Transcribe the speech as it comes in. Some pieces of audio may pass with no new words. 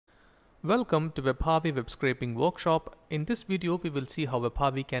Welcome to WebHarvy web scraping workshop. In this video, we will see how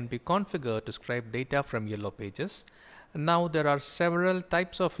WebHarvy can be configured to scrape data from Yellow Pages. Now, there are several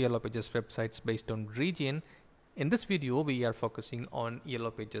types of Yellow Pages websites based on region. In this video, we are focusing on Yellow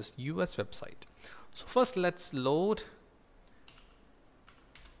Pages US website. So first, let's load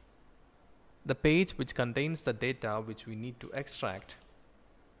the page which contains the data which we need to extract.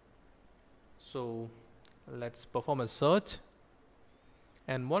 So let's perform a search.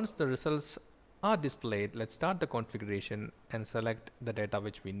 And once the results are displayed, let's start the configuration and select the data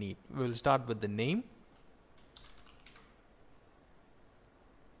which we need. We will start with the name,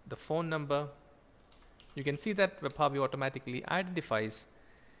 the phone number. You can see that WebHarvy automatically identifies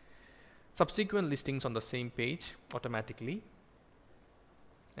subsequent listings on the same page automatically.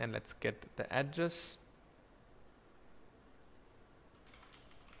 And let's get the address.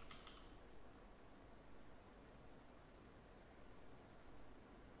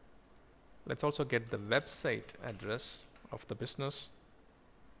 Let's also get the website address of the business.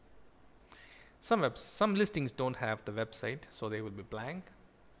 Some listings don't have the website, so they will be blank.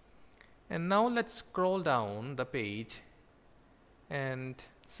 And now let's scroll down the page and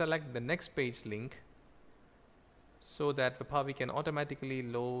select the next page link so that WebHarvy can automatically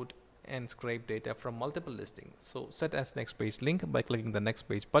load and scrape data from multiple listings. So set as next page link by clicking the next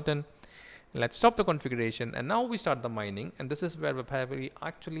page button. Let's stop the configuration, and now we start the mining, and this is where WebHarvy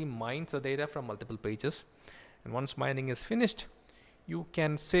actually mines the data from multiple pages. And once mining is finished, you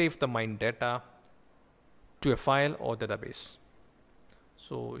can save the mined data to a file or database.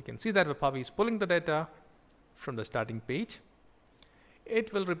 So you can see that WebHarvy is pulling the data from the starting page.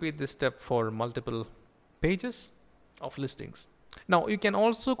 It will repeat this step for multiple pages of listings. Now you can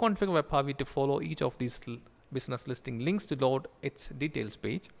also configure WebHarvy to follow each of these business listing links to load its details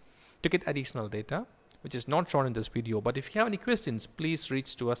page to get additional data, which is not shown in this video. But if you have any questions, please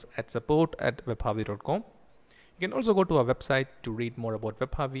reach to us at support@webharvy.com. You can also go to our website to read more about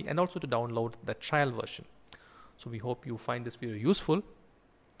WebHarvy and also to download the trial version. So we hope you find this video useful.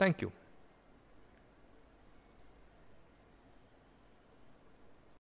 Thank you.